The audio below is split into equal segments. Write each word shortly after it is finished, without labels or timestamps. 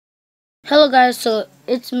Hello guys, so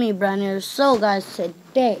it's me Brian here. So guys,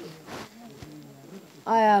 today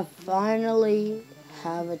I have finally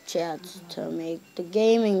have a chance to make the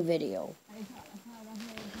gaming video.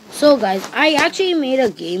 So guys, I actually made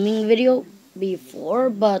a gaming video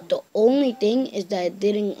before, but the only thing is that it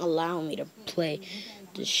didn't allow me to play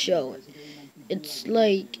the show. It's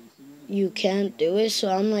like you can't do it, so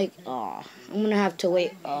I'm like, oh, I'm gonna have to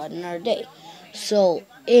wait another day. So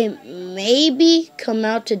it maybe come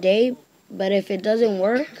out today, but if it doesn't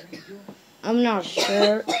work, I'm not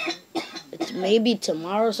sure. It's maybe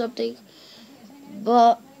tomorrow or something.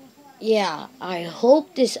 But yeah, I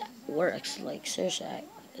hope this works. Like seriously.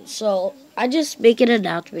 So I just making an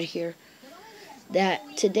announcement here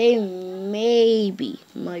that today maybe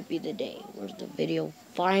might be the day where the video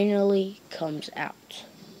finally comes out.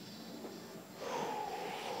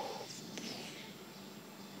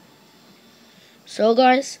 So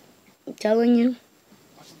guys, I'm telling you,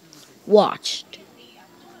 watch.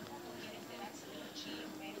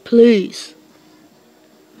 Please.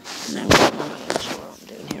 Now, I'm not sure what I'm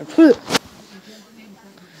doing here.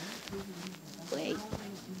 Wait.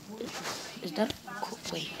 Is that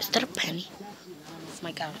wait, is that a penny? Oh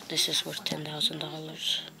my god, this is worth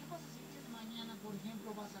 $10,000.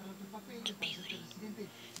 It's a beauty.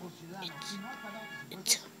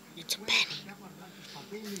 It's it's a penny.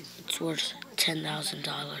 It's worth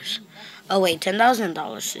 $10,000. Oh wait,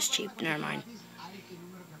 $10,000 is cheap. Never mind.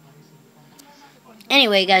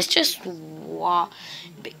 Anyway, guys, just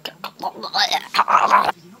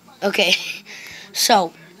okay.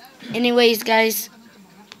 So, anyways, guys,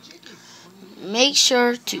 make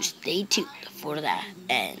sure to stay tuned for that.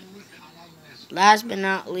 And last but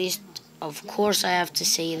not least, of course, I have to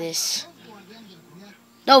say this.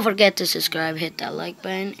 Don't forget to subscribe, hit that like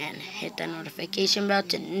button, and hit that notification bell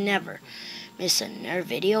to never miss another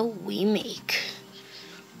video we make.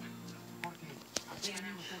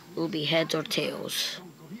 Will be heads or tails.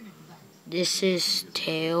 This is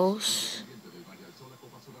tails.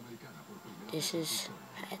 This is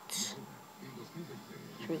heads.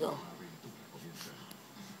 Here we go.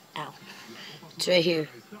 Ow. It's right here.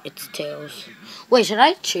 It's tails. Wait, should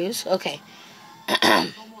I choose? Okay.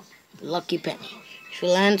 Lucky penny. If it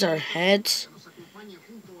lands our heads,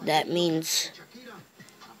 that means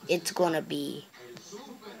it's gonna be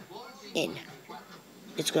in.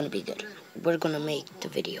 It's gonna be good. We're gonna make the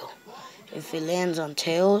video. If it lands on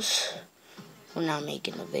tails, we're not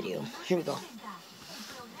making the video. Here we go.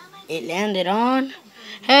 It landed on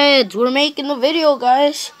heads. We're making the video,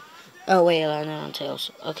 guys. Oh, wait, it landed on tails.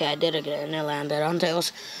 Okay, I did it again, and it landed on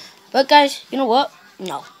tails. But, guys, you know what?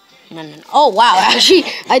 No. No. Oh, wow. Actually,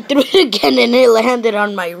 I threw it again, and it landed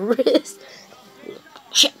on my wrist.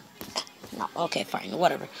 Shit. No, okay, fine.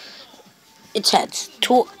 Whatever. It's heads.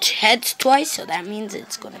 Heads twice, so that means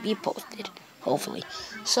it's going to be posted. Hopefully.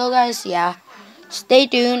 So, guys, yeah. Stay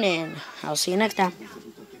tuned, and I'll see you next time.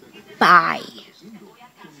 Bye.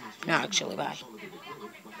 No, actually, bye.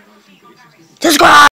 Subscribe!